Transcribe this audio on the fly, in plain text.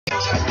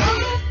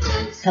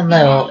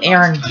Hello,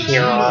 Aaron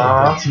here.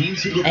 I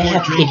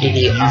have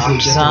PDD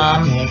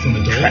Autism,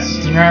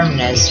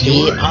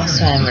 neuroamnesty,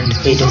 also I'm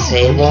mentally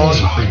disabled,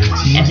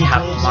 and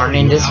have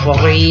learning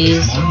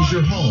disabilities.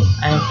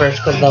 I'm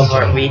first grade level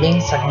at reading,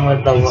 second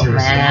grade level at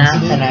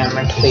math, and I'm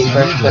mentally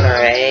first grade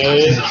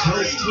A.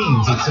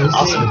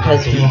 Also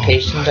because of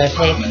medications I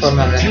take for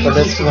my mental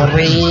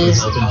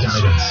disabilities.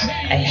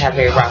 I have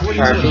a rock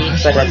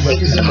heartbeat, but I take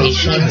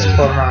medications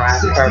for my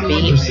rock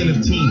heartbeat.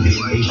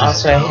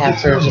 Also I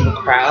have fears of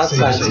crowds,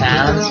 loud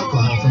sounds,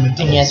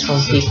 and yes,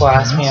 when people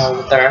ask me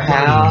over their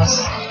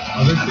house,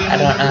 I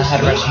don't know how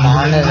to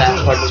respond in that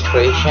sort of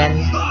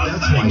situation.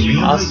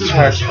 Also, it's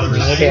hard for me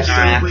to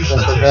interact with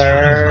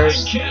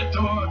others.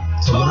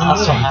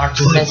 Also,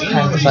 autism is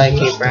kind of like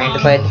a brain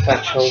divide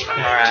affects social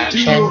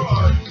interaction,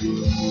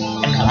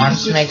 and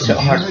autism makes it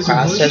hard to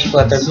process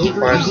what other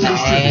people are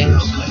saying.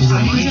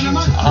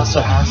 Also,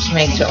 autism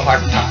makes it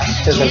hard to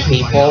process other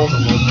people,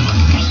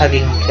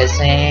 hugging,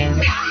 kissing.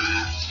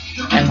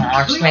 And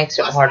autism makes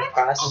it hard to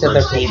process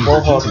other people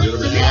holding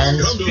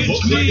hands.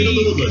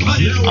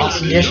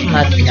 Also, just to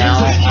let you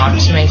know,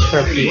 autism makes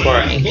sure people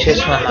are anxious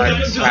when they're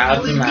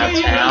crowds and loud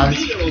sounds.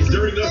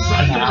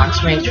 And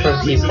autism makes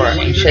sure people are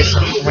anxious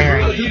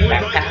wearing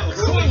backpacks.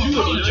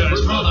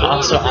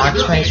 Also,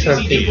 autism makes sure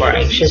people are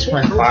anxious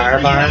when fire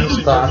alarms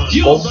go off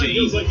school.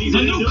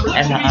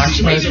 And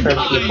autism makes sure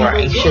people are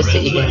anxious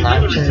eating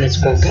lunch in the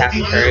school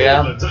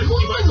cafeteria.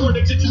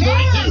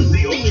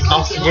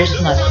 Also, just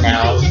to let you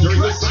know,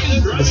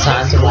 the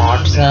signs of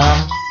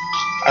autism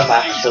are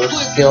lack of social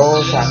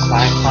skills, lack of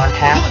eye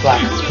contact,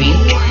 lack of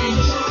speech,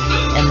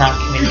 and lack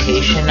of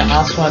communication.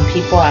 Also, when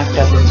people act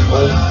up in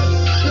school,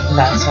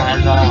 that's a sign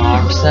of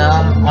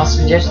autism.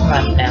 Also, just to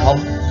let you know,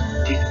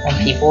 when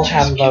people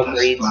have low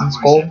grades in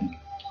school,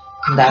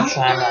 that's a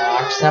sign of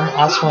autism.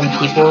 Also, when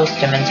people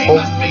stim in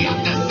school,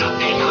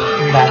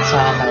 that's a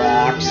sign of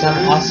autism.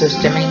 Also,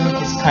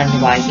 stimming is kind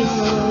of like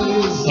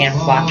hand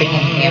flapping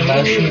and hand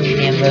motion,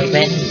 hand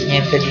movement,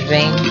 hand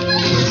fidgeting.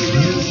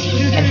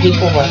 And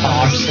people with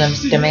autism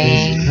stim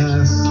in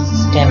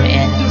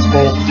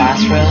school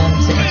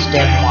classrooms and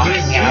stim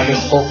walking out of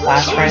school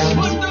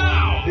classrooms.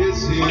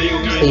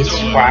 Please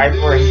subscribe,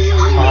 rate,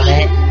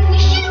 comment,